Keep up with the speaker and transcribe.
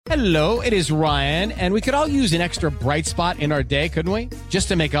Hello, it is Ryan, and we could all use an extra bright spot in our day, couldn't we? Just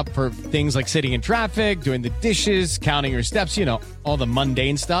to make up for things like sitting in traffic, doing the dishes, counting your steps, you know, all the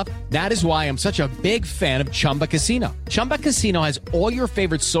mundane stuff. That is why I'm such a big fan of Chumba Casino. Chumba Casino has all your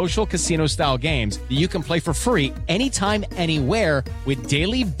favorite social casino-style games that you can play for free anytime, anywhere with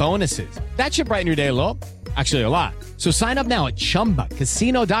daily bonuses. That should brighten your day a little. Actually, a lot. So sign up now at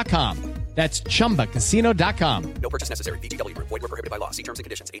ChumbaCasino.com. That's ChumbaCasino.com. No purchase necessary. VGW Group. Void where prohibited by law. See terms and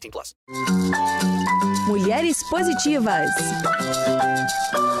conditions. 18+. Mulheres Positivas.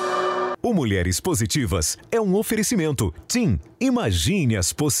 O Mulheres Positivas é um oferecimento. TIM, imagine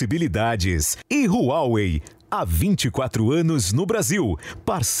as possibilidades. E Huawei, há 24 anos no Brasil.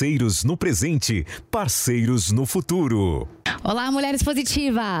 Parceiros no presente, parceiros no futuro. Olá, Mulheres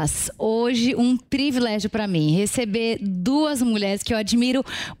Positivas! Hoje um privilégio para mim receber duas mulheres que eu admiro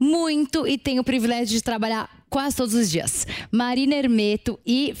muito e tenho o privilégio de trabalhar quase todos os dias. Marina Hermeto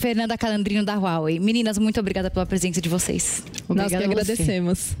e Fernanda Calandrino da Huawei. Meninas, muito obrigada pela presença de vocês. Nós que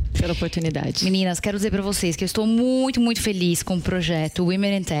agradecemos pela oportunidade. Meninas, quero dizer para vocês que eu estou muito, muito feliz com o projeto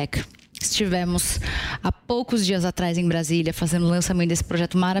Women in Tech. Estivemos há poucos dias atrás em Brasília fazendo o lançamento desse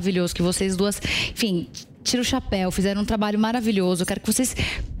projeto maravilhoso que vocês duas, enfim, tira o chapéu, fizeram um trabalho maravilhoso. Eu quero que vocês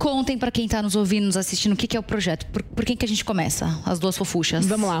contem para quem está nos ouvindo, nos assistindo, o que é o projeto. Por quem que a gente começa? As duas fofuchas.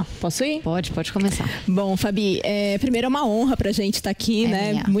 Vamos lá, posso ir? Pode começar. Bom, Fabi, primeiro é uma honra pra gente estar aqui,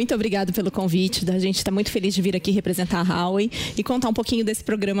 né? Minha. Muito obrigada pelo convite. A gente está muito feliz de vir aqui representar a Huawei e contar um pouquinho desse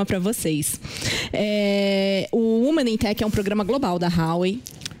programa para vocês. O Women in Tech é um programa global da Huawei,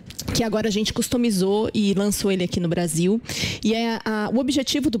 que agora a gente customizou e lançou ele aqui no Brasil. E o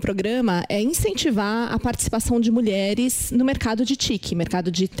objetivo do programa é incentivar a participação de mulheres no mercado de TIC, mercado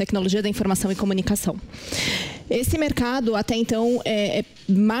de tecnologia da informação e comunicação. Esse mercado, até então, é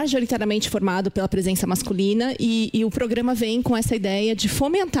majoritariamente formado pela presença masculina e o programa vem com essa ideia de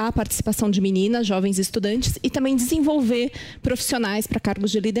fomentar a participação de meninas, jovens estudantes e também desenvolver profissionais para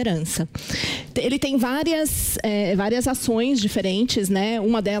cargos de liderança. Ele tem várias ações diferentes, né?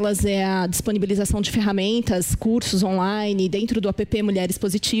 Uma delas é a disponibilização de ferramentas, cursos online dentro do app Mulheres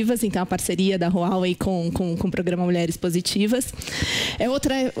Positivas, então a parceria da Huawei com o programa Mulheres Positivas.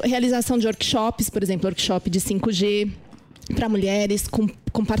 Outra realização de workshops, por exemplo, workshop de 5G para mulheres,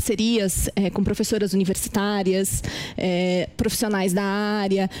 com parcerias com professoras universitárias, profissionais da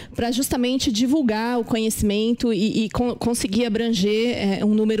área, para justamente divulgar o conhecimento e conseguir abranger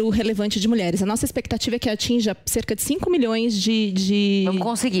um número relevante de mulheres. A nossa expectativa é que atinja cerca de 5 milhões de... Vamos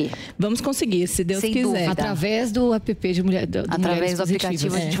conseguir. Vamos conseguir, se Deus Sem quiser. dúvida. Através do app de mulher, através do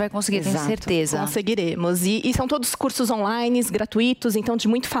aplicativo a gente vai conseguir, tenho certeza. Conseguiremos. E são todos cursos online, gratuitos, então de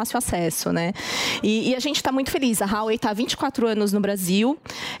muito fácil acesso, né? E a gente está muito feliz. A Huawei está há 24 anos no Brasil.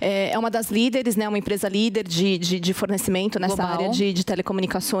 É uma das líderes, né? Uma empresa líder de fornecimento nessa global, área de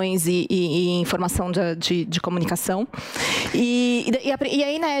telecomunicações e informação de comunicação. E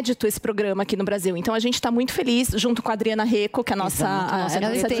é inédito esse programa aqui no Brasil. Então a gente está muito feliz, junto com a Adriana Reco, que é a nossa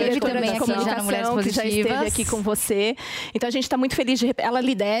diretora de comunicação, que já esteve aqui com você. Então a gente está muito feliz ela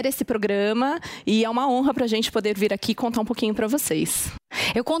lidera esse programa e é uma honra para a gente poder vir aqui contar um pouquinho para vocês.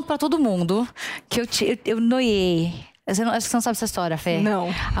 Eu conto para todo mundo que eu noiei. Acho que você não sabe essa história, Fê. Não.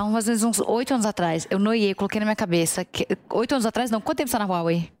 Há uns 8 anos atrás, eu noiei, coloquei na minha cabeça. 8 anos atrás, não. Quanto tempo você está na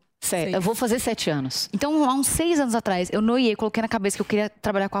Huawei? Eu vou fazer 7 anos. Então, há uns 6 anos atrás, eu noiei, coloquei na cabeça que eu queria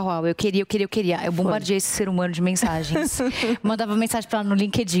trabalhar com a Huawei. Eu queria. Eu bombardeei esse ser humano de mensagens. Mandava mensagem pra ela no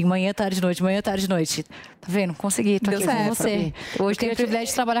LinkedIn, manhã, tarde, noite, manhã, tarde, noite. Tá vendo? Consegui, tô aqui com você. Hoje tenho o privilégio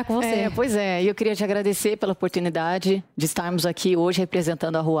de trabalhar com você. Pois é, e eu queria te agradecer pela oportunidade de estarmos aqui hoje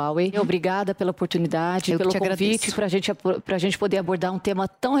representando a Huawei. Obrigada pela oportunidade, pelo convite, pra gente poder abordar um tema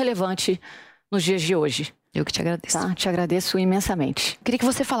tão relevante nos dias de hoje. Eu que te agradeço. Tá? Te agradeço imensamente. Queria que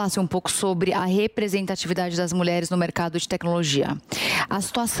você falasse um pouco sobre a representatividade das mulheres no mercado de tecnologia. A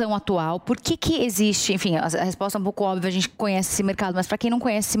situação atual, por que existe, enfim, a resposta é um pouco óbvia, a gente conhece esse mercado, mas para quem não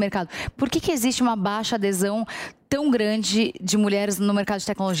conhece esse mercado, por que existe uma baixa adesão tão grande de mulheres no mercado de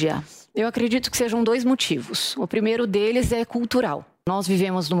tecnologia? Eu acredito que sejam 2 motivos. O primeiro deles é cultural. Nós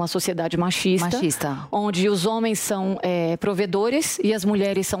vivemos numa sociedade machista. Onde os homens são provedores e as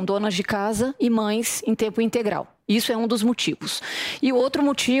mulheres são donas de casa e mães em tempo integral. Isso é um dos motivos. E o outro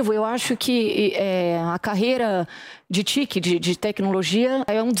motivo, eu acho que a carreira de TIC, de tecnologia,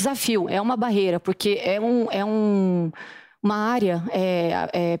 é um desafio, é uma barreira, porque uma área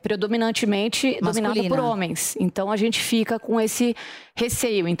predominantemente dominada por homens. Então, a gente fica com esse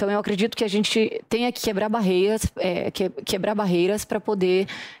receio. Então, eu acredito que a gente tenha que quebrar barreiras para poder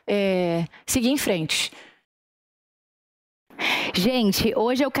seguir em frente. Gente,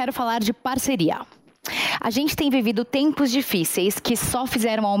 hoje eu quero falar de parceria. A gente tem vivido tempos difíceis que só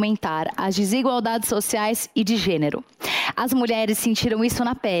fizeram aumentar as desigualdades sociais e de gênero. As mulheres sentiram isso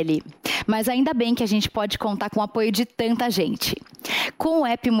na pele, mas ainda bem que a gente pode contar com o apoio de tanta gente. Com o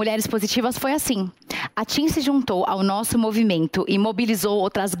app Mulheres Positivas foi assim. A TIM se juntou ao nosso movimento e mobilizou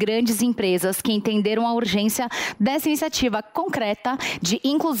outras grandes empresas que entenderam a urgência dessa iniciativa concreta de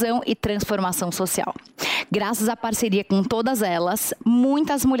inclusão e transformação social. Graças à parceria com todas elas,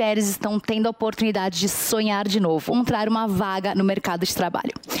 muitas mulheres estão tendo a oportunidade de sonhar de novo, encontrar uma vaga no mercado de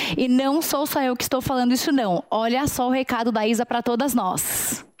trabalho. E não sou só eu que estou falando isso não. Olha só o recado da Isa para todas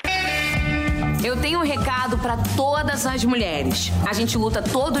nós. Eu tenho um recado para todas as mulheres. A gente luta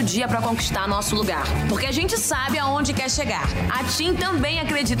todo dia para conquistar nosso lugar, porque a gente sabe aonde quer chegar. A TIM também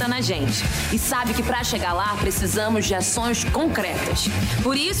acredita na gente e sabe que para chegar lá precisamos de ações concretas.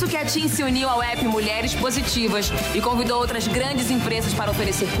 Por isso que a TIM se uniu ao app Mulheres Positivas e convidou outras grandes empresas para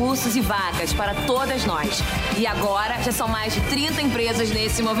oferecer cursos e vagas para todas nós. E agora já são mais de 30 empresas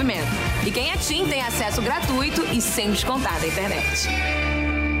nesse movimento. E quem é TIM tem acesso gratuito e sem descontar da internet.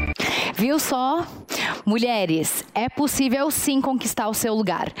 Viu só? Mulheres, é possível sim conquistar o seu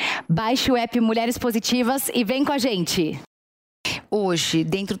lugar. Baixe o app Mulheres Positivas e vem com a gente. Hoje,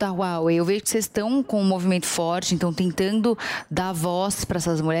 dentro da Huawei, eu vejo que vocês estão com um movimento forte, então tentando dar voz para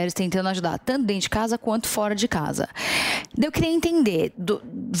essas mulheres, tentando ajudar, tanto dentro de casa quanto fora de casa. Eu queria entender,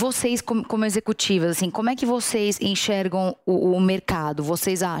 vocês como executivas, assim, como é que vocês enxergam o mercado?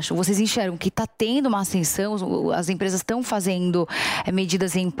 Vocês enxergam que está tendo uma ascensão, as empresas estão fazendo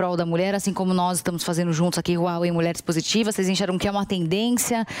medidas em prol da mulher, assim como nós estamos fazendo juntos aqui, Huawei Mulheres Positivas, vocês enxergam que é uma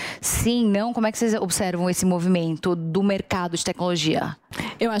tendência? Sim, não? Como é que vocês observam esse movimento do mercado de tecnologia?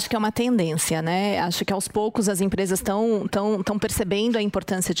 Eu acho que é uma tendência, né? Acho que aos poucos as empresas estão percebendo a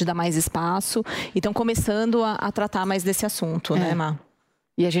importância de dar mais espaço e estão começando a tratar mais desse assunto, né, Má?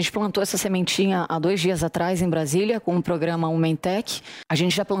 E a gente plantou essa sementinha há 2 dias atrás em Brasília, com o programa Women Tech. A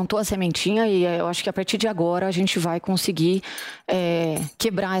gente já plantou a sementinha e eu acho que a partir de agora a gente vai conseguir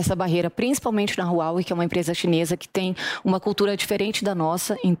quebrar essa barreira, principalmente na Huawei, que é uma empresa chinesa que tem uma cultura diferente da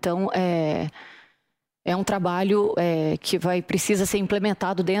nossa. Então, é um trabalho que precisa ser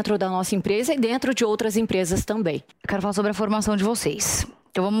implementado dentro da nossa empresa e dentro de outras empresas também. Eu quero falar sobre a formação de vocês.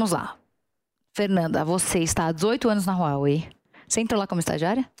 Então vamos lá. Fernanda, você está há 18 anos na Huawei. Você entrou lá como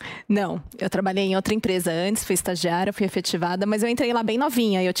estagiária? Não, eu trabalhei em outra empresa antes, fui estagiária, fui efetivada, mas eu entrei lá bem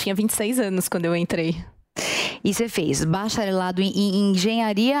novinha, eu tinha 26 anos quando eu entrei. E você fez bacharelado em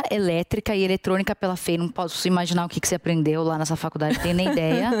Engenharia Elétrica e Eletrônica pela FEI. Não posso imaginar o que você aprendeu lá nessa faculdade, não tenho nem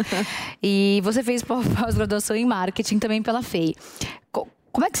ideia. E você fez pós-graduação em Marketing também pela FEI.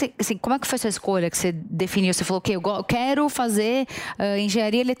 Como é que foi a sua escolha que você definiu? Você falou que eu quero fazer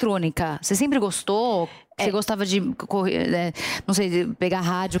Engenharia Eletrônica. Você sempre gostou? Você gostava de, não sei, de pegar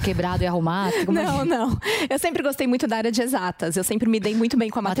rádio quebrado e arrumar? Não. Eu sempre gostei muito da área de exatas. Eu sempre me dei muito bem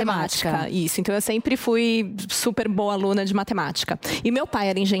com a matemática. Isso, então eu sempre fui super boa aluna de matemática. E meu pai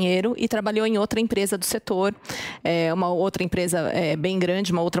era engenheiro e trabalhou em outra empresa do setor, uma outra empresa bem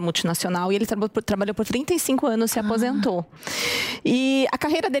grande, uma outra multinacional. E ele trabalhou por 35 anos, se aposentou. E a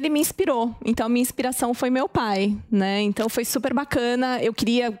carreira dele me inspirou. Então a minha inspiração foi meu pai, né? Então foi super bacana. Eu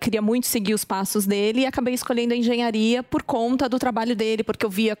queria muito seguir os passos dele e acabei escolhendo a engenharia por conta do trabalho dele, porque eu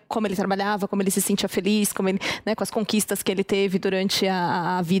via como ele trabalhava, como ele se sentia feliz, como ele, né, com as conquistas que ele teve durante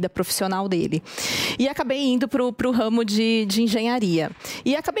a vida profissional dele. E acabei indo para o ramo de engenharia.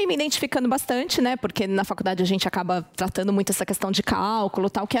 E acabei me identificando bastante, né, porque na faculdade a gente acaba tratando muito essa questão de cálculo,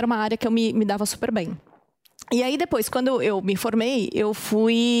 tal, que era uma área que eu me dava super bem. E aí depois, quando eu me formei, eu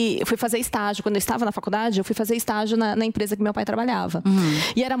fui fazer estágio. Quando eu estava na faculdade, eu fui fazer estágio na empresa que meu pai trabalhava.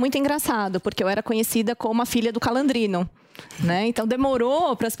 E era muito engraçado, porque eu era conhecida como a filha do Calandrino. Né? Então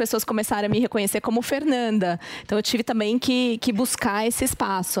demorou para as pessoas começarem a me reconhecer como Fernanda. Então eu tive também que buscar esse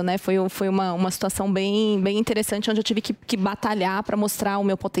espaço, né? Foi uma situação bem interessante, onde eu tive que batalhar para mostrar o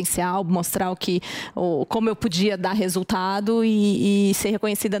meu potencial, mostrar como eu podia dar resultado e ser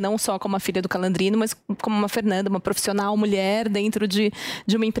reconhecida não só como a filha do Calandrino, mas como uma Fernanda, uma profissional mulher dentro de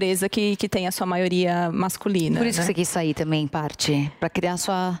uma empresa que tem a sua maioria masculina. Por isso, né? que você quis sair também, parte? Para criar a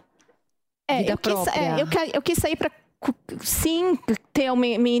sua vida própria? Eu quis sair para sim, ter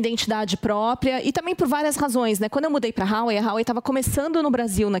minha identidade própria e também por várias razões, né? Quando eu mudei para a Huawei estava começando no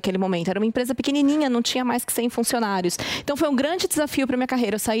Brasil naquele momento. Era uma empresa pequenininha, não tinha mais que 100 funcionários. Então foi um grande desafio para minha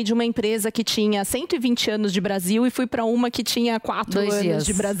carreira. Eu saí de uma empresa que tinha 120 anos de Brasil e fui para uma que tinha 4 anos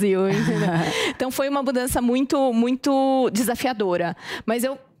de Brasil. Então foi uma mudança muito, muito desafiadora. Mas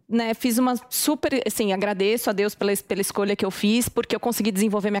eu né, fiz uma super, assim, agradeço a Deus pela escolha que eu fiz, porque eu consegui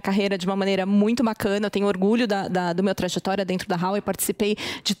desenvolver minha carreira de uma maneira muito bacana. Eu tenho orgulho do meu trajetória dentro da Huawei, participei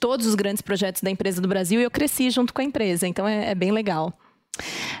de todos os grandes projetos da empresa do Brasil e eu cresci junto com a empresa, então é bem legal.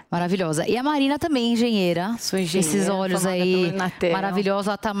 Maravilhosa. E a Marina também, engenheira. Sou engenheira. Esses olhos aí maravilhosos.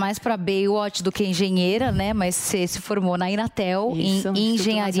 Ela tá mais para Baywatch do que engenheira, né? Mas você se formou na Inatel, Isso, em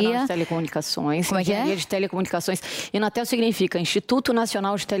engenharia de Telecomunicações. Como é que é? Engenharia de Telecomunicações. Inatel significa Instituto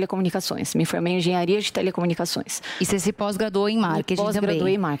Nacional de Telecomunicações. Me formei em Engenharia de Telecomunicações. E você se pós-graduou em marketing também?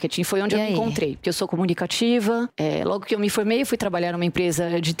 Pós-graduei em marketing. Foi onde eu me encontrei. Porque eu sou comunicativa. Logo que eu me formei, eu fui trabalhar numa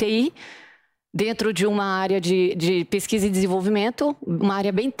empresa de TI. Dentro de uma área de pesquisa e desenvolvimento, uma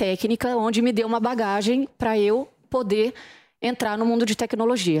área bem técnica, onde me deu uma bagagem para eu poder entrar no mundo de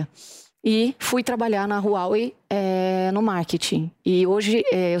tecnologia. E fui trabalhar na Huawei no marketing. E hoje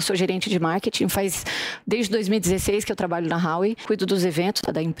eu sou gerente de marketing, faz desde 2016 que eu trabalho na Huawei, cuido dos eventos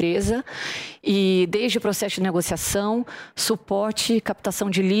da empresa e desde o processo de negociação, suporte, captação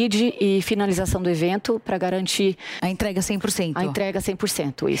de lead e finalização do evento para garantir a entrega 100%. A entrega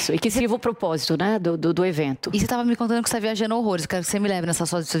 100%, isso. E que sirva o propósito, né, do evento. E você estava me contando que você está viajando horrores, quero que você me leve nessas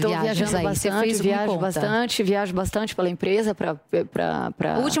suas viagens aí. Viajo bastante pela empresa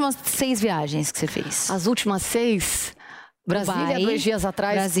para Últimas 6 viagens que você fez. As últimas 6, Brasília, Dubai, 2 dias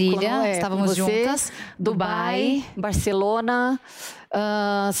atrás. Brasília, estávamos juntas. Dubai, Barcelona,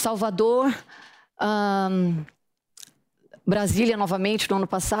 Salvador, Brasília novamente no ano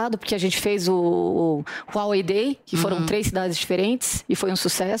passado, porque a gente fez o Huawei Day, que foram 3 cidades diferentes, e foi um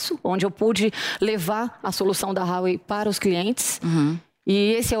sucesso, onde eu pude levar a solução da Huawei para os clientes.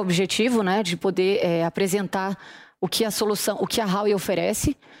 E esse é o objetivo, né, de poder apresentar o que a Huawei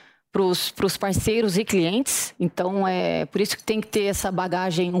oferece para os parceiros e clientes. Então, por isso que tem que ter essa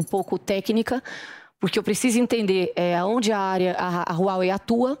bagagem um pouco técnica, porque eu preciso entender aonde a Huawei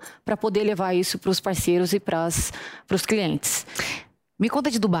atua para poder levar isso para os parceiros e para os clientes. Me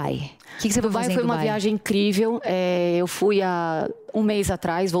conta de Dubai. O que você foi fazer em Dubai? Foi uma viagem incrível. Eu fui há um mês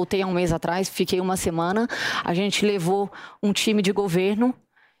atrás, voltei há um mês atrás, fiquei uma semana. A gente levou um time de governo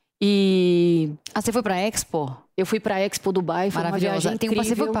e... você foi para a Expo? Eu fui para a Expo Dubai, foi uma viagem incrível.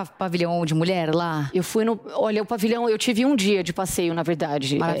 Você foi para o pavilhão de mulher lá? Eu fui olha, o pavilhão, eu tive um dia de passeio, na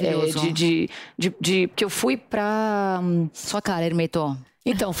verdade. Maravilhoso. Porque eu fui para... Sua cara, Hermeto.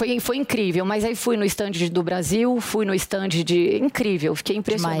 Então, foi incrível, mas aí fui no stand do Brasil, fui no stand incrível, fiquei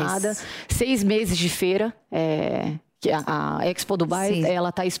impressionada. 6 meses de feira, que a Expo Dubai, ela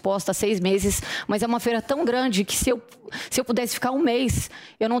está exposta há 6 meses, mas é uma feira tão grande que se eu pudesse ficar um mês,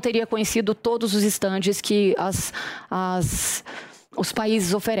 eu não teria conhecido todos os stands que os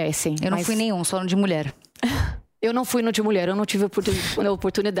países oferecem. Eu não fui nenhum, só no de mulher. Eu não fui no de mulher, eu não tive a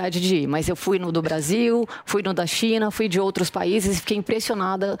oportunidade de ir, mas eu fui no do Brasil, fui no da China, fui de outros países e fiquei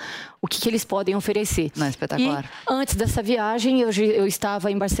impressionada o que eles podem oferecer. Não, espetacular. E antes dessa viagem, eu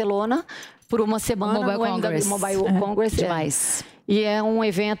estava em Barcelona por uma semana no Mobile Congress. Demais. E é um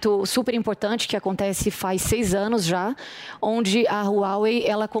evento super importante que acontece faz 6 anos já, onde a Huawei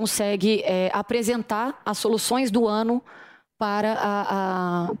ela consegue apresentar as soluções do ano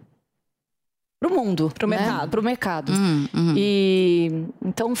para para o mundo, para o mercado. Né? Para o mercado. E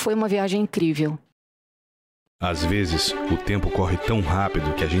então foi uma viagem incrível. Às vezes, o tempo corre tão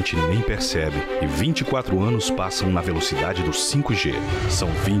rápido que a gente nem percebe. E 24 anos passam na velocidade do 5G. São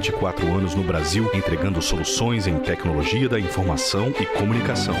 24 anos no Brasil entregando soluções em tecnologia da informação e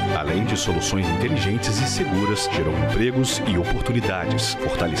comunicação. Além de soluções inteligentes e seguras, geram empregos e oportunidades,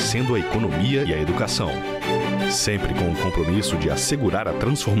 fortalecendo a economia e a educação. Sempre com o compromisso de assegurar a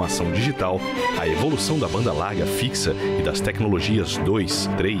transformação digital, a evolução da banda larga fixa e das tecnologias 2,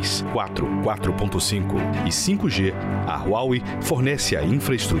 3, 4, 4.5 e 5G, a Huawei fornece a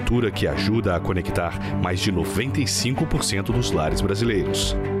infraestrutura que ajuda a conectar mais de 95% dos lares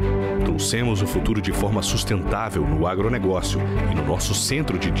brasileiros. Trouxemos o futuro de forma sustentável no agronegócio e no nosso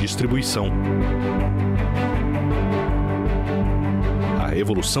centro de distribuição. A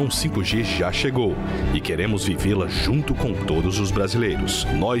evolução 5G já chegou e queremos vivê-la junto com todos os brasileiros.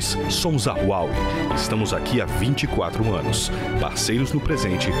 Nós somos a Huawei. Estamos aqui há 24 anos. Parceiros no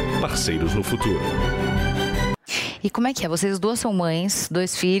presente, parceiros no futuro. E como é que é? Vocês duas são mães,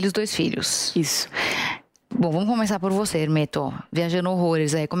 2 filhos. Isso. Bom, vamos começar por você, Hermeto. Viajando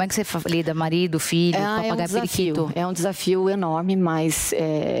horrores aí. Como é que você lida? Marido, filho, papagaio, periquito? É um desafio enorme, mas...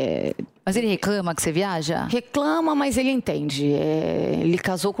 Mas ele reclama que você viaja? Reclama, mas ele entende. Ele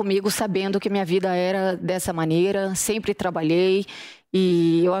casou comigo sabendo que minha vida era dessa maneira. Sempre trabalhei.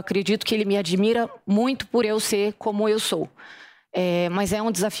 E eu acredito que ele me admira muito por eu ser como eu sou. Mas é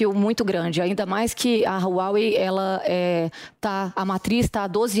um desafio muito grande, ainda mais que a Huawei, a matriz está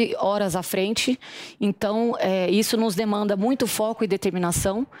 12 horas à frente, então isso nos demanda muito foco e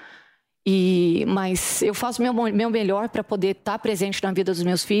determinação, mas eu faço meu melhor para poder estar presente na vida dos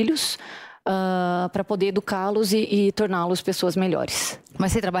meus filhos, para poder educá-los e torná-los pessoas melhores.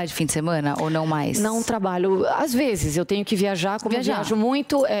 Mas você trabalha de fim de semana ou não mais? Não trabalho. Às vezes eu tenho que viajar, como eu viajo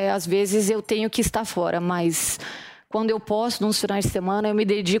muito, às vezes eu tenho que estar fora, mas quando eu posso, nos finais de semana, eu me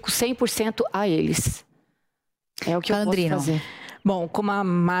dedico 100% a eles. É o que eu posso fazer. Bom, como a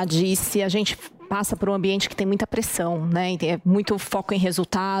Má disse, a gente passa por um ambiente que tem muita pressão, né? É muito foco em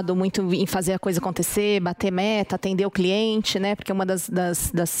resultado, muito em fazer a coisa acontecer, bater meta, atender o cliente, né? Porque uma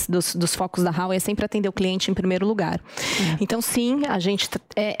dos focos da Huawei é sempre atender o cliente em primeiro lugar. Então, sim, a gente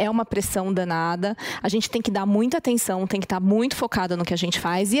é uma pressão danada. A gente tem que dar muita atenção, tem que estar muito focado no que a gente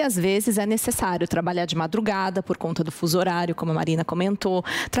faz e, às vezes, é necessário trabalhar de madrugada por conta do fuso horário, como a Marina comentou,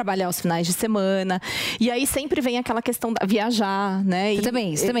 trabalhar aos finais de semana. E aí sempre vem aquela questão da viajar, né? Você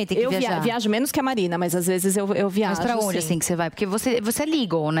também tem que viajar. Eu viajo menos que a Marina, mas às vezes eu viajo. Mas pra onde assim que você vai? Porque você é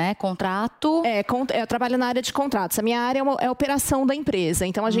legal, né? Contrato. Eu trabalho na área de contratos. A minha área é a operação da empresa.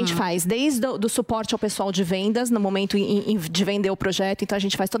 Então a gente faz desde do suporte ao pessoal de vendas, no momento de vender o projeto. Então a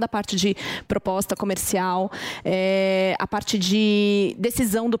gente faz toda a parte de proposta comercial, a parte de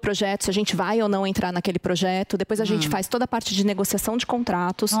decisão do projeto, se a gente vai ou não entrar naquele projeto. Depois a gente faz toda a parte de negociação de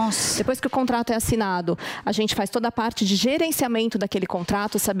contratos. Nossa. Depois que o contrato é assinado, a gente faz toda a parte de gerenciamento daquele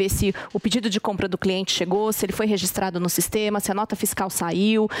contrato, saber se o pedido de compra do cliente chegou, se ele foi registrado no sistema, se a nota fiscal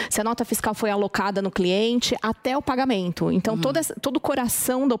saiu, se a nota fiscal foi alocada no cliente, até o pagamento. Então, todo o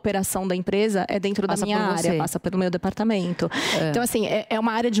coração da operação da empresa é dentro da minha área, passa pelo meu departamento. Então, assim, é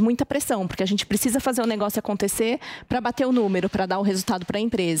uma área de muita pressão, porque a gente precisa fazer o negócio acontecer para bater o número, para dar o resultado para a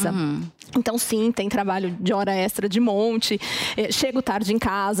empresa. Então, sim, tem trabalho de hora extra de monte, chego tarde em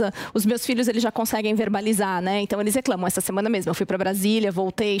casa, os meus filhos, eles já conseguem verbalizar, né? Então, eles reclamam. Essa semana mesmo, eu fui para Brasília,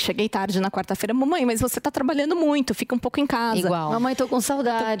 voltei, cheguei tarde na quarta-feira. Mamãe, mas você está trabalhando muito, fica um pouco em casa. Igual. Mamãe, tô com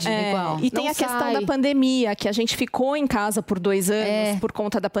saudade. Igual. E tem a questão da pandemia, que a gente ficou em casa por 2 anos por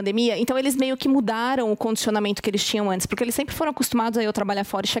conta da pandemia. Então, eles meio que mudaram o condicionamento que eles tinham antes, porque eles sempre foram acostumados a eu trabalhar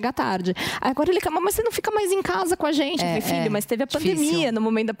fora e chegar tarde. Agora ele fala, mas você não fica mais em casa com a gente? Eu falei, filho, mas teve a pandemia. No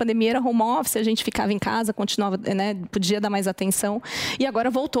momento da pandemia era home office, a gente ficava em casa, continuava, né, podia dar mais atenção. E agora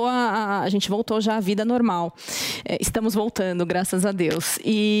voltou a gente voltou já à vida normal. Estamos voltando, graças a Deus.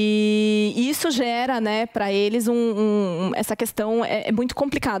 E isso gera, né, para eles essa questão é muito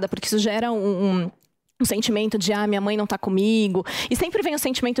complicada, porque isso gera um sentimento de, minha mãe não está comigo. E sempre vem o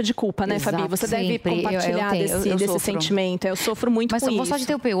sentimento de culpa, né, Fabi? Você deve compartilhar desse sentimento. Eu sofro muito com isso. Mas vou só te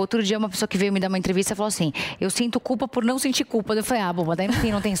interromper. Outro dia, uma pessoa que veio me dar uma entrevista falou assim, eu sinto culpa por não sentir culpa. Eu falei, bom, daí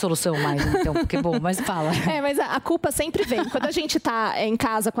não tem solução mais, então, porque, bom, mas fala. Mas a culpa sempre vem. Quando a gente está em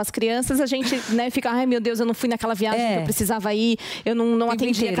casa com as crianças, a gente, né, fica, ai, meu Deus, eu não fui naquela viagem que eu precisava ir, eu não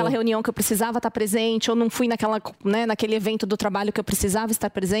atendi aquela reunião que eu precisava estar presente, eu não fui naquele evento do trabalho que eu precisava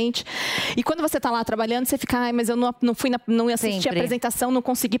estar presente. E quando você está lá trabalhando, você fica, mas eu não assisti a apresentação, não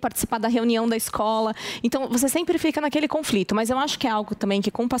consegui participar da reunião da escola. Então, você sempre fica naquele conflito. Mas eu acho que é algo também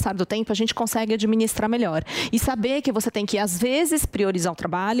que, com o passar do tempo, a gente consegue administrar melhor. E saber que você tem que, às vezes, priorizar o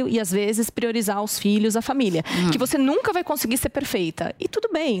trabalho e, às vezes, priorizar os filhos, a família. Que você nunca vai conseguir ser perfeita. E tudo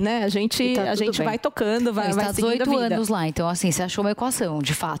bem, né? A gente vai tocando, vai seguindo a vida. 18 anos lá, então, assim, você achou uma equação,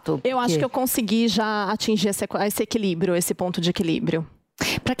 de fato. Eu acho que eu consegui já atingir esse equilíbrio, esse ponto de equilíbrio.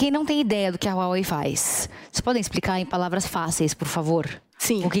 Para quem não tem ideia do que a Huawei faz, vocês podem explicar em palavras fáceis, por favor?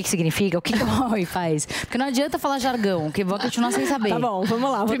 Sim. O que significa? O que a Huawei faz? Porque não adianta falar jargão, que vou continuar sem saber. Tá bom,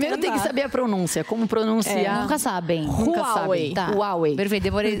 vamos lá. Primeiro tem que saber a pronúncia. Como pronunciar. Nunca sabem. Nunca sabem. Tá. Huawei. Perfeito,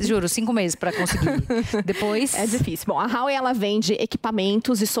 demorei, juro, 5 meses para conseguir. Depois... É difícil. Bom, a Huawei, ela vende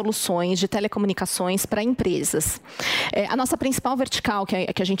equipamentos e soluções de telecomunicações para empresas. A nossa principal vertical, que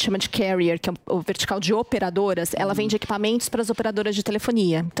a gente chama de carrier, que é o vertical de operadoras, ela vende equipamentos para as operadoras de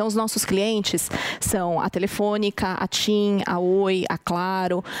telefonia. Então, os nossos clientes são a Telefônica, a TIM, a Oi, a Claro,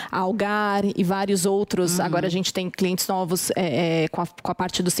 a Algar e vários outros. Agora a gente tem clientes novos com a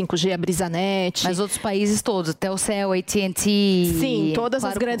parte do 5G, a Brisanet. Mas outros países todos, Telcel, AT&T... Sim, todas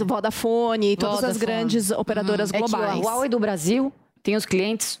as grandes, Vodafone, todas as grandes operadoras globais. A Huawei do Brasil tem os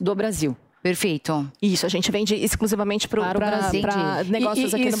clientes do Brasil. Perfeito. Isso, a gente vende exclusivamente para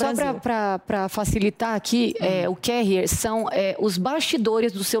negócios aqui no Brasil. Só para facilitar aqui, o carrier são os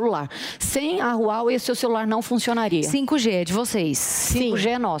bastidores do celular. Sem a Huawei, o seu celular não funcionaria. 5G é de vocês? 5G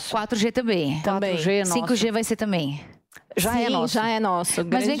é nosso. 4G também? 4G é nosso. 5G vai ser também? Já é nosso.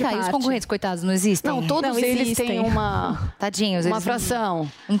 Mas vem cá, e os concorrentes, coitados, não existem? Não, todos eles têm uma... Tadinhos. Uma fração.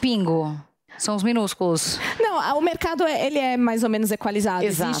 Um pingo. São os minúsculos. Não, o mercado ele é mais ou menos equalizado.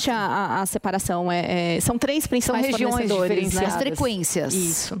 Exato. Existe a separação. São 3 principais fornecedores, né? As frequências.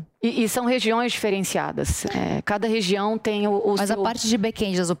 Isso. E são regiões diferenciadas. Cada região tem Mas a parte de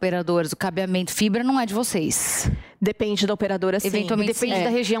back-end das operadoras, o cabeamento fibra não é de vocês. Depende da operadora, sim. Eventualmente, depende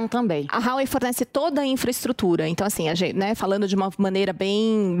da região também. A Huawei fornece toda a infraestrutura. Então, assim, falando de uma maneira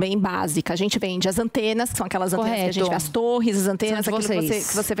bem básica, a gente vende as antenas, que são aquelas antenas que a gente vê, as torres, as antenas, aquilo que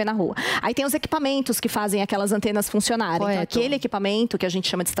você vê na rua. Aí tem os equipamentos que fazem aquelas antenas funcionarem. Correto. Então, aquele equipamento que a gente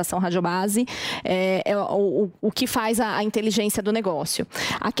chama de estação radiobase é o que faz a inteligência do negócio.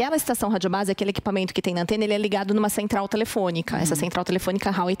 Aquela estação radiobase, aquele equipamento que tem na antena, ele é ligado numa central telefônica. Essa central telefônica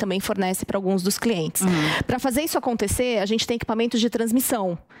a Huawei também fornece para alguns dos clientes. Para fazer isso acontecer, a gente tem equipamentos de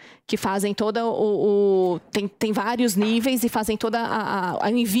transmissão que fazem toda tem vários níveis e fazem toda o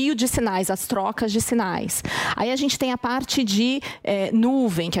envio de sinais, as trocas de sinais. Aí a gente tem a parte de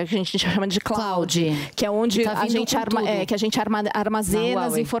nuvem, que a gente chama de cloud. Que é onde a gente armazena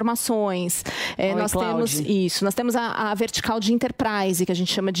as informações. Nós temos a vertical de enterprise, que a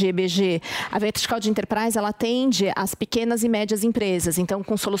gente chama de EBG. A vertical de enterprise, ela atende as pequenas e médias empresas, então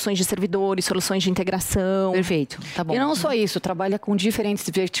com soluções de servidores, soluções de integração. Perfeito, tá bom. E não só isso, trabalha com diferentes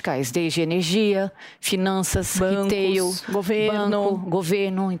verticais, desde energia, finanças, bancos, retail, governo.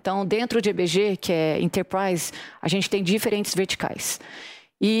 Governo. Então, dentro de EBG, que é Enterprise, a gente tem diferentes verticais.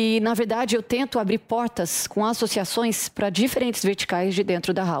 E, na verdade, eu tento abrir portas com associações para diferentes verticais de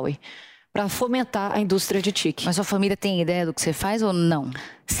dentro da Huawei, para fomentar a indústria de TIC. Mas sua família tem ideia do que você faz ou não?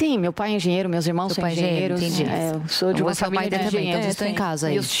 Sim, meu pai é engenheiro, meus irmãos são engenheiros. Entendi. Eu sou de uma família de engenheiros. Estou em casa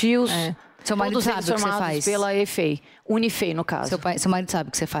aí. Meus tios... Seu marido sabe o que você faz? Pela EFEI, Unifei, no caso. Seu marido sabe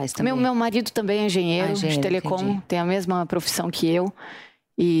o que você faz também? Meu marido também é engenheiro de telecom, entendi. Tem a mesma profissão que eu.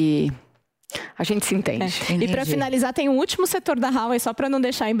 E a gente se entende. E para finalizar, tem um último setor da Huawei, só para não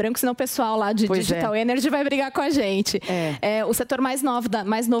deixar em branco, senão o pessoal lá de Digital Energy vai brigar com a gente. O setor mais novo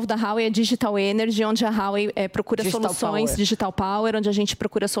da Huawei é Digital Energy, onde a Huawei procura soluções, Digital Power, onde a gente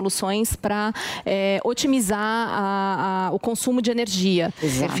procura soluções para otimizar o consumo de energia.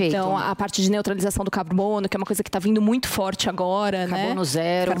 Perfeito. Então, a parte de neutralização do carbono, que é uma coisa que está vindo muito forte agora. Carbono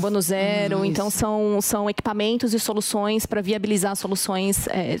zero. Carbono zero. Então, são equipamentos e soluções para viabilizar soluções,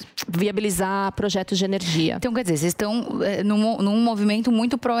 viabilizar projetos de energia. Então, quer dizer, vocês estão num movimento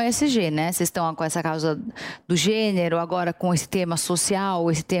muito pró-ESG, né? Vocês estão com essa causa do gênero, agora com esse tema social,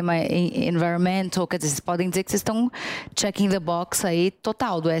 esse tema environmental, quer dizer, vocês podem dizer que vocês estão checking the box aí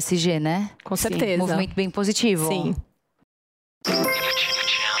total do ESG, né? Com certeza. Um movimento bem positivo. Sim.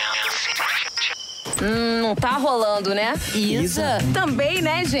 Não tá rolando, né? Isa? Também,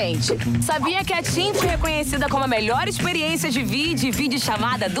 né, gente? Sabia que a TIM foi reconhecida como a melhor experiência de vídeo e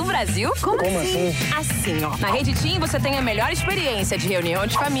videochamada do Brasil? Como assim? Assim, ó. Na Rede TIM você tem a melhor experiência de reunião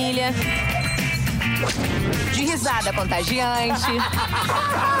de família, de risada contagiante,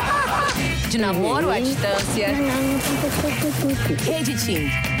 de namoro à distância. Rede TIM,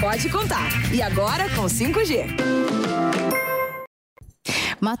 pode contar. E agora com 5G.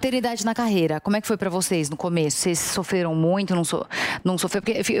 Maternidade na carreira, como é que foi para vocês no começo? Vocês sofreram muito, não sofreram?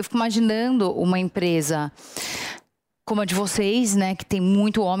 Porque eu fico imaginando uma empresa como a de vocês, né, que tem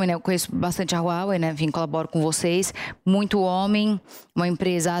muito homem, né? Eu conheço bastante a Huawei, né? Vim, colaboro com vocês. Muito homem, uma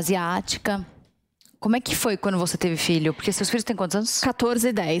empresa asiática. Como é que foi quando você teve filho? Porque seus filhos têm quantos anos? 14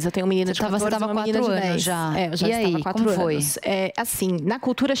 e 10. Eu tenho um menino de 14 e uma menina de 10. Você estava 4 anos já. Eu já e estava aí, 4 como foi? anos. Assim, na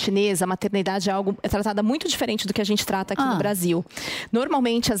cultura chinesa, a maternidade é tratada muito diferente do que a gente trata aqui no Brasil.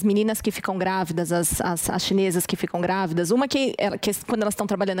 Normalmente, as meninas que ficam grávidas, as chinesas que ficam grávidas, quando elas estão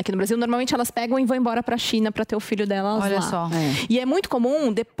trabalhando aqui no Brasil, normalmente elas pegam e vão embora para a China para ter o filho delas lá. Olha só. E é muito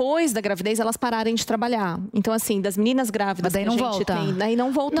comum, depois da gravidez, elas pararem de trabalhar. Então, assim, das meninas grávidas... Mas daí não volta. Daí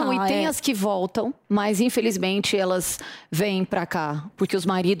não volta. Não, e tem as que voltam, mas infelizmente elas vêm para cá porque os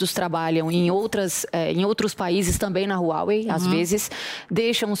maridos trabalham em outros países também na Huawei, às vezes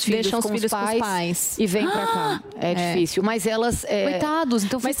deixam os filhos, com os pais e vêm para cá. É difícil, mas elas coitados,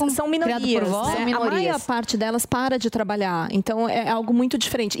 então mas são minorias, né? A maior parte delas para de trabalhar, então é algo muito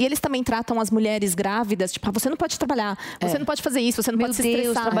diferente. E eles também tratam as mulheres grávidas, tipo, você não pode trabalhar, você não pode fazer isso, você não pode se estressar.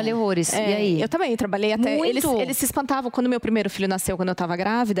 Meu Deus, trabalhei horrores. E aí? Eu também trabalhei até... Muito. Eles se espantavam, quando meu primeiro filho nasceu, quando eu estava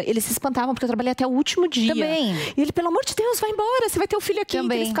grávida, eles se espantavam porque eu trabalhei até o último dia. Também. E ele, pelo amor de Deus, vai embora, você vai ter o filho aqui.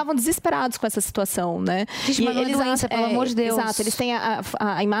 Então, eles ficavam desesperados com essa situação, né? Gente, mas eles, doença, pelo amor de Deus. Exato, eles têm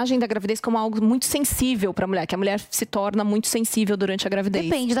a imagem da gravidez como algo muito sensível para a mulher, que a mulher se torna muito sensível durante a gravidez.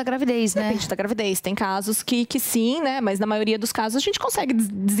 Depende da gravidez, né? Depende da gravidez. Tem casos que sim, né? Mas na maioria dos casos a gente consegue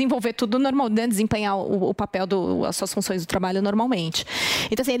desenvolver tudo normal, né? Desempenhar o papel, as suas funções do trabalho normalmente.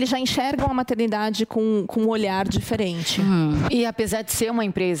 Então, assim, eles já enxergam a maternidade com um olhar diferente. E apesar de ser uma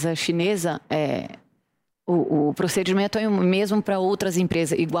empresa chinesa, O procedimento é o mesmo para outras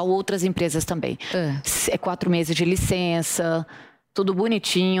empresas, igual outras empresas também. É 4 meses de licença, tudo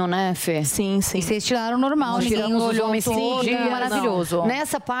bonitinho, né, Fê? Sim. E vocês tiraram normal, ninguém olhou todo, maravilhoso.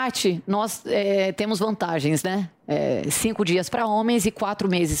 Nessa parte, nós temos vantagens, né? 5 dias para homens e 4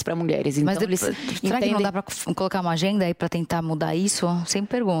 meses para mulheres. Então, mas será que não dá para colocar uma agenda aí para tentar mudar isso?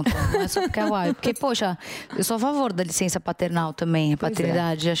 Sempre pergunto. Não é só porque é uai. Porque, poxa, eu sou a favor da licença paternal também,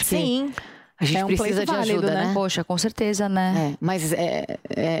 paternidade. Acho que... Sim. A gente precisa de válido, ajuda, né? Poxa, com certeza, né? Mas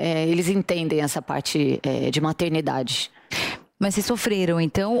eles entendem essa parte de maternidade. Mas vocês sofreram,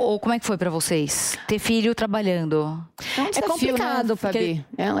 então? Ou como é que foi pra vocês? Ter filho trabalhando? É um desafio, complicado, né, Fabi?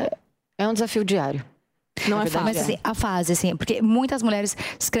 É um desafio diário. Não é fácil. Mas assim, a fase, assim, porque muitas mulheres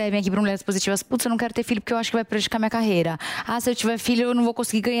escrevem aqui para Mulheres Positivas: putz, eu não quero ter filho porque eu acho que vai prejudicar minha carreira. Se eu tiver filho, eu não vou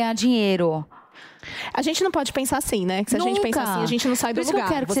conseguir ganhar dinheiro. A gente não pode pensar assim, né? Que se a gente pensar assim, a gente não sai do lugar. Por isso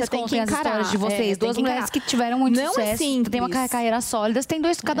que eu quero que você vocês tem contem que as encarar. histórias de vocês. Duas mulheres que tiveram muito sucesso, tem uma carreira sólida, tem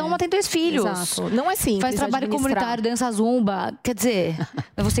cada uma tem 2 filhos. Exato. Não é simples. Faz trabalho comunitário, dança zumba. Quer dizer,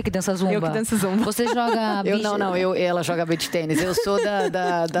 é você que dança zumba. Eu que danço zumba. Você joga... Ela joga beach tênis. Eu sou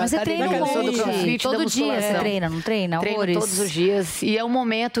da Mas você treina um monte. Todo dia você treina, não treina? Treino todos os dias. E é um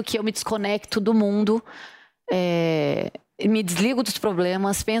momento que eu me desconecto do mundo, me desligo dos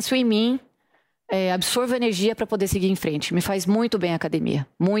problemas, penso em mim, absorvo energia para poder seguir em frente. Me faz muito bem a academia,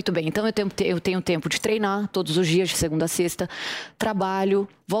 muito bem. Então eu tenho tempo de treinar todos os dias, de segunda a sexta, trabalho,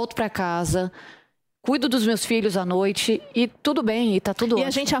 volto para casa, cuido dos meus filhos à noite e tudo bem, e tá tudo ótimo. E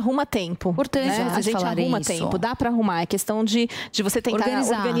a gente arruma tempo. Importante, né? A gente arruma tempo, dá para arrumar. É questão de você tentar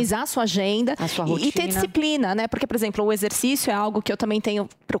organizar a sua agenda, a sua rotina. E ter disciplina, né? Porque, por exemplo, o exercício é algo que eu também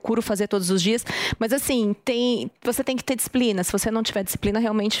procuro fazer todos os dias. Mas assim, você tem que ter disciplina. Se você não tiver disciplina,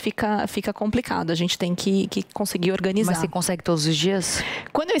 realmente fica complicado. A gente tem que conseguir organizar. Mas você consegue todos os dias?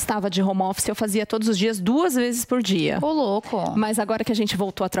 Quando eu estava de home office, eu fazia todos os dias 2 vezes por dia. Ô, louco! Mas agora que a gente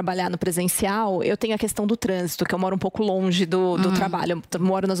voltou a trabalhar no presencial, eu tenho a questão do trânsito, que eu moro um pouco longe do trabalho. Eu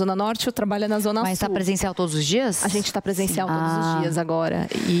moro na Zona Norte, eu trabalho na Zona Sul. Mas está presencial todos os dias? A gente está presencial todos os dias agora.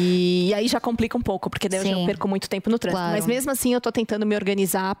 E aí já complica um pouco, porque daí eu já perco muito tempo no trânsito. Claro. Mas mesmo assim, eu estou tentando me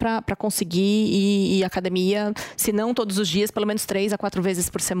organizar para conseguir ir à academia, se não todos os dias, pelo menos 3 a 4 vezes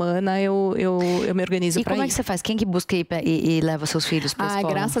por semana, eu me organizo para ir. E como é que você faz? Quem que busca e leva seus filhos para a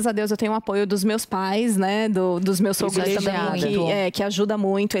escola? Graças a Deus eu tenho o apoio dos meus pais, né? Dos meus sogros também, que ajuda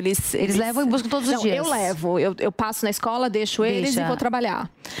muito. Eles levam e buscam todos os dias? Eu levo. Eu passo na escola, deixo eles e vou trabalhar.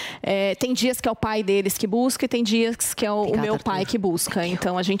 Tem dias que é o pai deles que busca e tem dias que é o meu pai que busca.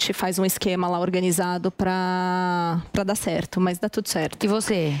 Então a gente faz um esquema lá organizado para dar certo, mas dá tudo certo. E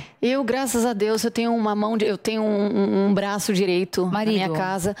você? Eu, graças a Deus, eu tenho um braço direito na minha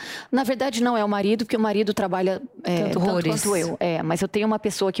casa. Na verdade, não é o marido, porque o marido trabalha tanto quanto eu. Mas eu tenho uma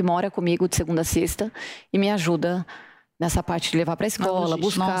pessoa que mora comigo de segunda a sexta e me ajuda nessa parte de levar para a escola,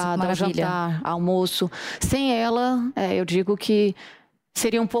 buscar, dar jantar, almoço. Sem ela, eu digo que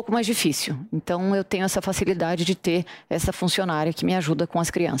seria um pouco mais difícil. Então, eu tenho essa facilidade de ter essa funcionária que me ajuda com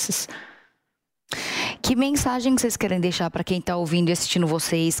as crianças. Que mensagem que vocês querem deixar para quem está ouvindo e assistindo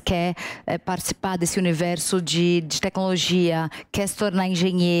vocês, quer participar desse universo de tecnologia, quer se tornar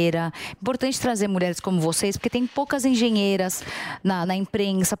engenheira? Importante trazer mulheres como vocês, porque tem poucas engenheiras na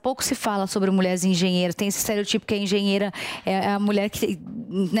imprensa, pouco se fala sobre mulheres engenheiras, tem esse estereotipo que a engenheira é a mulher que,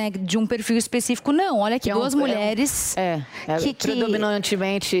 né, de um perfil específico. Não, olha aqui, 2 mulheres...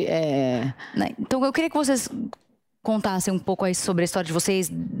 predominantemente... Né? Então, eu queria que vocês contassem um pouco aí sobre a história de vocês,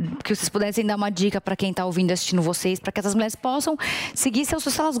 que vocês pudessem dar uma dica para quem está ouvindo e assistindo vocês, para que essas mulheres possam seguir se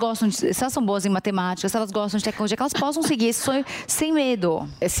elas gostam, se elas são boas em matemática, se elas gostam de tecnologia, que elas possam seguir esse sonho sem medo.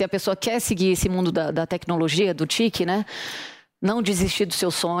 Se a pessoa quer seguir esse mundo da tecnologia, do TIC, né? Não desistir dos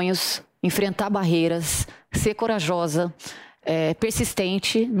seus sonhos, enfrentar barreiras, ser corajosa,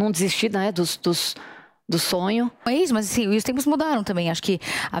 persistente, não desistir, né, do sonho. É isso, mas assim, os tempos mudaram também. Acho que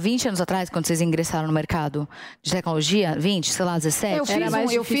há 20 anos atrás, quando vocês ingressaram no mercado de tecnologia, 20, sei lá, 17,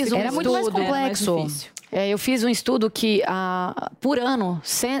 era muito mais complexo. Eu fiz um estudo que, por ano,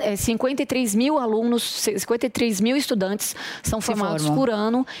 53 mil alunos, 53 mil estudantes são formados por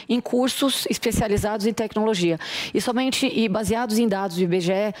ano em cursos especializados em tecnologia. E baseados em dados do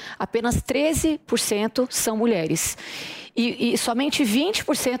IBGE, apenas 13% são mulheres. E somente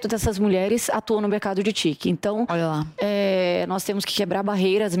 20% dessas mulheres atuam no mercado de TIC. Então, olha lá. Nós temos que quebrar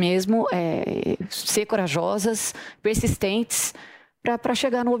barreiras mesmo, ser corajosas, persistentes, para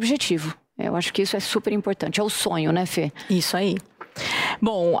chegar no objetivo. Eu acho que isso é super importante. É o sonho, né, Fê? Isso aí.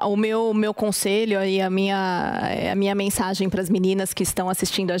 Bom, o meu conselho e a minha mensagem para as meninas que estão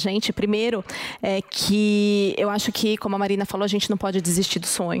assistindo a gente, primeiro, é que eu acho que, como a Marina falou, a gente não pode desistir do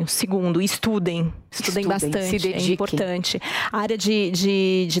sonho. Segundo, estudem bastante, se dediquem. É importante. A área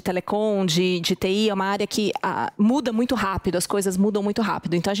de telecom, de TI, é uma área que muda muito rápido, as coisas mudam muito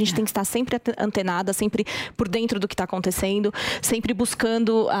rápido. Então, a gente tem que estar sempre antenada, sempre por dentro do que está acontecendo, sempre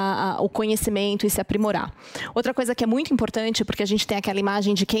buscando o conhecimento e se aprimorar. Outra coisa que é muito importante, porque a gente tem aquela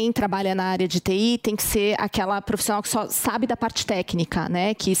imagem de quem trabalha na área de TI tem que ser aquela profissional que só sabe da parte técnica,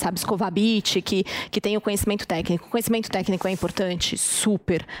 né? Que sabe escovar bit, que tem o conhecimento técnico. O conhecimento técnico é importante?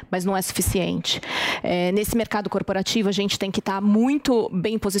 Super, mas não é suficiente. Nesse mercado corporativo, a gente tem que estar muito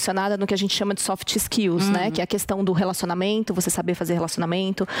bem posicionada no que a gente chama de soft skills, né? Que é a questão do relacionamento, você saber fazer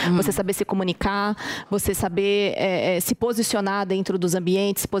relacionamento, você saber se comunicar, você saber se posicionar dentro dos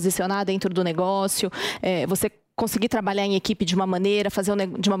ambientes, se posicionar dentro do negócio, você conseguir trabalhar em equipe de uma maneira, fazer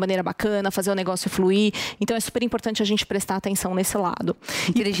de uma maneira bacana, fazer o negócio fluir. Então, é super importante a gente prestar atenção nesse lado.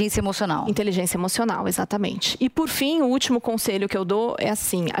 Inteligência emocional. Inteligência emocional, exatamente. E, por fim, o último conselho que eu dou é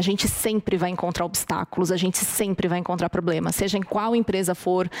assim, a gente sempre vai encontrar obstáculos, a gente sempre vai encontrar problemas. Seja em qual empresa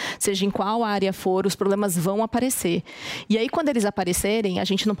for, seja em qual área for, os problemas vão aparecer. E aí, quando eles aparecerem, a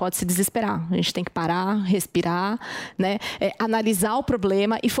gente não pode se desesperar. A gente tem que parar, respirar, né? Analisar o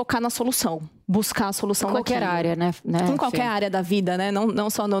problema e focar na solução. Buscar a solução em qualquer área, né? Em qualquer área da vida, né? Não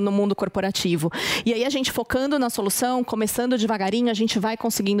só no mundo corporativo. E aí, a gente focando na solução, começando devagarinho, a gente vai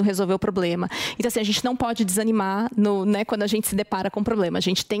conseguindo resolver o problema. Então, assim, a gente não pode desanimar né, quando a gente se depara com o problema. A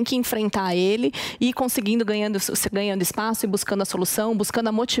gente tem que enfrentar ele e ir conseguindo, ganhando espaço e buscando a solução, buscando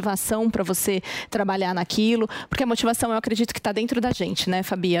a motivação para você trabalhar naquilo. Porque a motivação, eu acredito que está dentro da gente, né,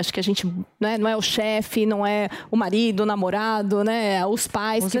 Fabi? Acho que a gente não é o chefe, não é o marido, o namorado, né? Os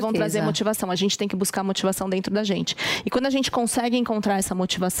pais que vão trazer a motivação. A gente tem que buscar a motivação dentro da gente. E quando a gente consegue encontrar essa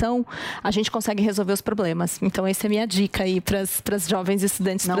motivação, a gente consegue resolver os problemas. Então, essa é a minha dica aí para as jovens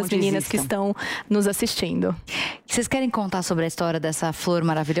estudantes, para as meninas que estão nos assistindo. Vocês querem contar sobre a história dessa flor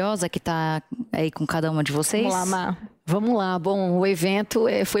maravilhosa que está aí com cada uma de vocês? Vamos lá, Má. Vamos lá. Bom, o evento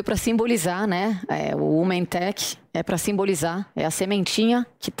foi para simbolizar, né? O Women Tech é para simbolizar. É a sementinha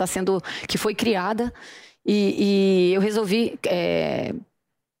que foi criada. E eu resolvi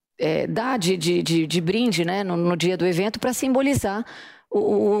dar de brinde, né, no dia do evento, para simbolizar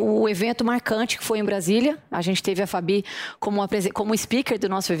o evento marcante que foi em Brasília. A gente teve a Fabi como speaker do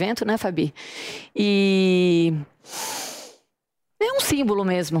nosso evento, né, Fabi? E é um símbolo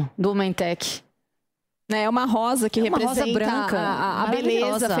mesmo do Women Tech. É uma rosa que representa rosa branca, a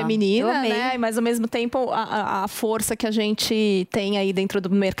beleza feminina, né? Mas, ao mesmo tempo, a força que a gente tem aí dentro do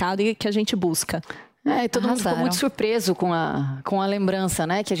mercado e que a gente busca. Todo mundo ficou muito surpreso com a lembrança,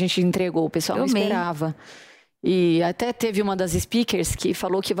 né, que a gente entregou. O pessoal não esperava. E até teve uma das speakers que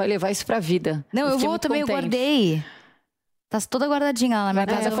falou que vai levar isso pra vida. Não, eu vou também, eu guardei. Tá toda guardadinha lá na minha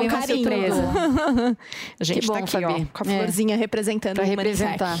casa. Foi uma surpresa. A gente tá aqui, Fabi, com a florzinha representando pra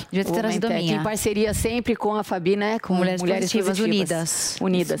representar. Devia ter trazido a minha. Em parceria sempre com a Fabi, né? Com Mulheres Positivas Unidas.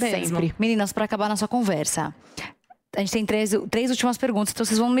 Unidas, sempre. Meninas, para acabar nossa conversa, a gente tem três últimas perguntas, então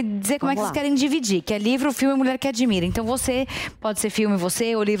vocês vão me dizer como é que vocês querem dividir. Que é livro, filme, mulher que admira. Então você, pode ser filme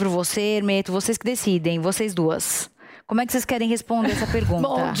você, ou livro você, Hermeto, vocês que decidem, vocês duas. Como é que vocês querem responder essa pergunta?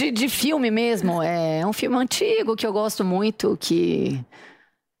 Bom, de filme mesmo, é um filme antigo que eu gosto muito, que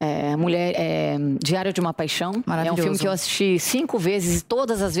Diário de uma Paixão. É um filme que eu assisti 5 vezes e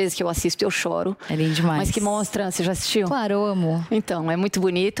todas as vezes que eu assisto eu choro. É lindo demais. Mas que mostra... Você já assistiu? Claro, eu amo. Então, é muito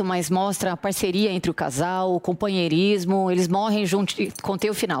bonito, mas mostra a parceria entre o casal, o companheirismo. Eles morrem juntos. Contei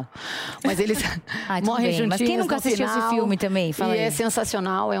o final. Mas eles morrem juntinhos. Mas quem nunca assistiu esse filme também? Fala aí. É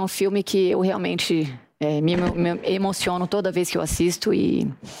sensacional. É um filme que eu realmente me emociono toda vez que eu assisto. E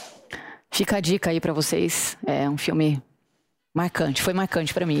fica a dica aí pra vocês. É um filme... foi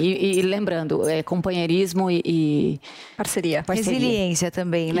marcante para mim. E lembrando, companheirismo e parceria. Resiliência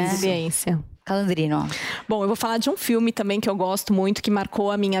também, né? Resiliência. Calandrino. Bom, eu vou falar de um filme também que eu gosto muito, que marcou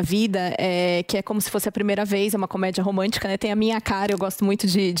a minha vida, que é Como Se Fosse a Primeira Vez, é uma comédia romântica, né? Tem a minha cara, eu gosto muito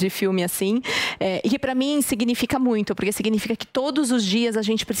de filme assim. E que pra mim significa muito, porque significa que todos os dias a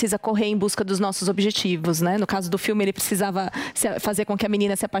gente precisa correr em busca dos nossos objetivos, né? No caso do filme, ele precisava fazer com que a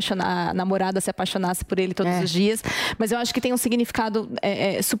menina a namorada se apaixonasse por ele todos os dias. Mas eu acho que tem um significado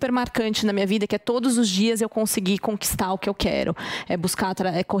super marcante na minha vida, que é todos os dias eu conseguir conquistar o que eu quero.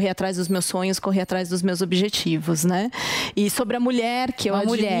 Correr atrás dos meus sonhos, sonhos, correr atrás dos meus objetivos, né? E sobre a mulher que eu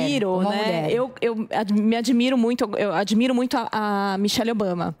admiro, né? Eu admiro muito a Michelle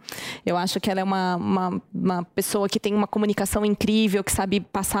Obama. Eu acho que ela é uma pessoa que tem uma comunicação incrível, que sabe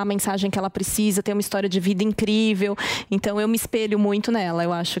passar a mensagem que ela precisa, tem uma história de vida incrível. Então, eu me espelho muito nela.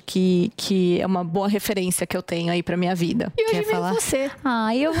 Eu acho que é uma boa referência que eu tenho aí pra minha vida. E hoje veio você.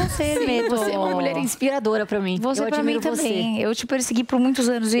 Eu vou ser mesmo. Você é uma mulher inspiradora pra mim. Você pra mim também. Eu te persegui por muitos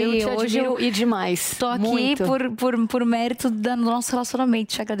anos eu e hoje e demais. Tô aqui por mérito do nosso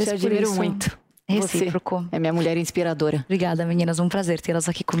relacionamento. Te agradeço por isso. Muito. Recíproco. Você é minha mulher inspiradora. Obrigada, meninas. Um prazer tê-las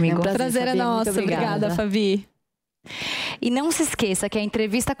aqui comigo. O prazer é nosso. Obrigada, Fabi. E não se esqueça que a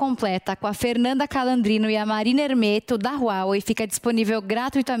entrevista completa com a Fernanda Calandrino e a Marina Hermeto da Huawei fica disponível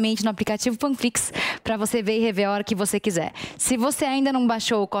gratuitamente no aplicativo Panflix para você ver e rever a hora que você quiser. Se você ainda não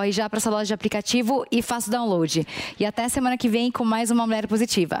baixou, corre já para essa loja de aplicativo e faça o download. E até semana que vem com mais uma Mulher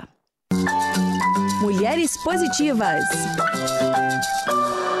Positiva. Mulheres Positivas.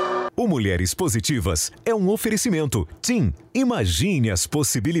 O Mulheres Positivas é um oferecimento. TIM, imagine as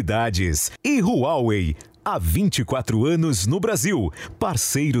possibilidades. E Huawei, há 24 anos no Brasil.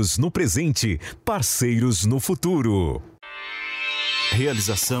 Parceiros no presente, parceiros no futuro.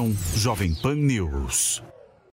 Realização Jovem Pan News.